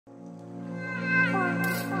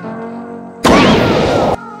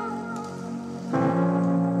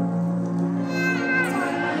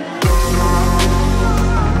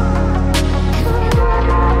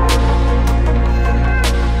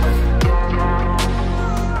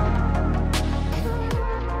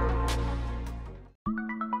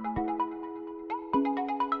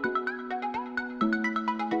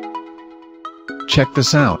Check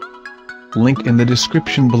this out. Link in the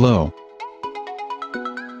description below.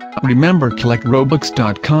 Remember,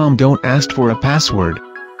 collectroblox.com, don't ask for a password.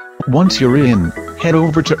 Once you're in, head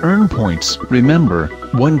over to earn points. Remember,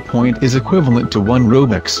 1 point is equivalent to 1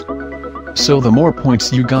 Robux. So the more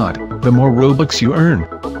points you got, the more Robux you earn.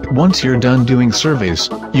 Once you're done doing surveys,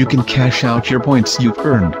 you can cash out your points you've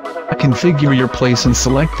earned. Configure your place and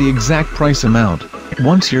select the exact price amount.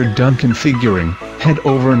 Once you're done configuring, head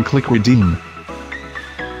over and click redeem.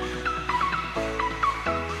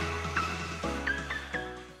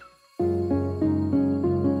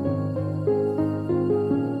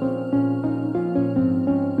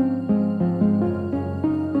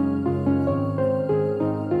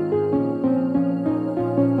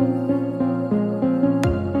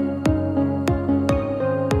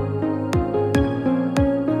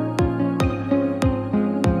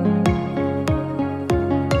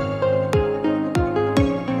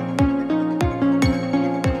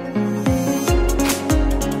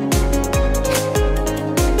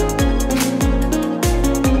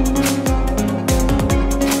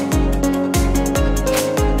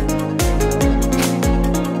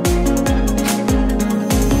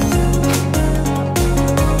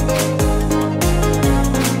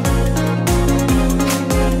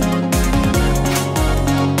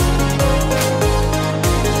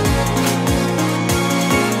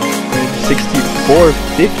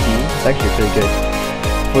 $64.50, it's actually pretty good.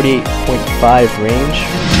 48.5 range.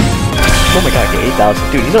 Oh my god, okay, 8,000.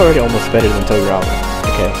 Dude, he's already almost better than Toby Robin.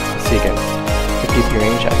 Okay, let's see again. 50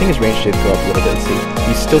 range. I think his range did go up a little bit. See,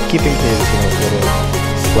 he's still keeping his little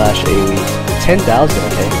slash AoE. 10,000.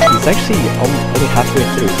 Okay, he's actually only halfway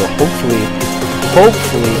through. So hopefully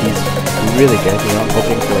he's really good. You know, I'm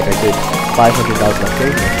hoping for like a good 500,000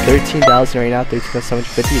 upgrade. 13,000 right now.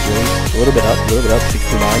 13,750 is range. A little bit up.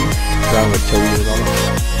 69. Around where Toby was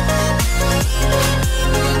on.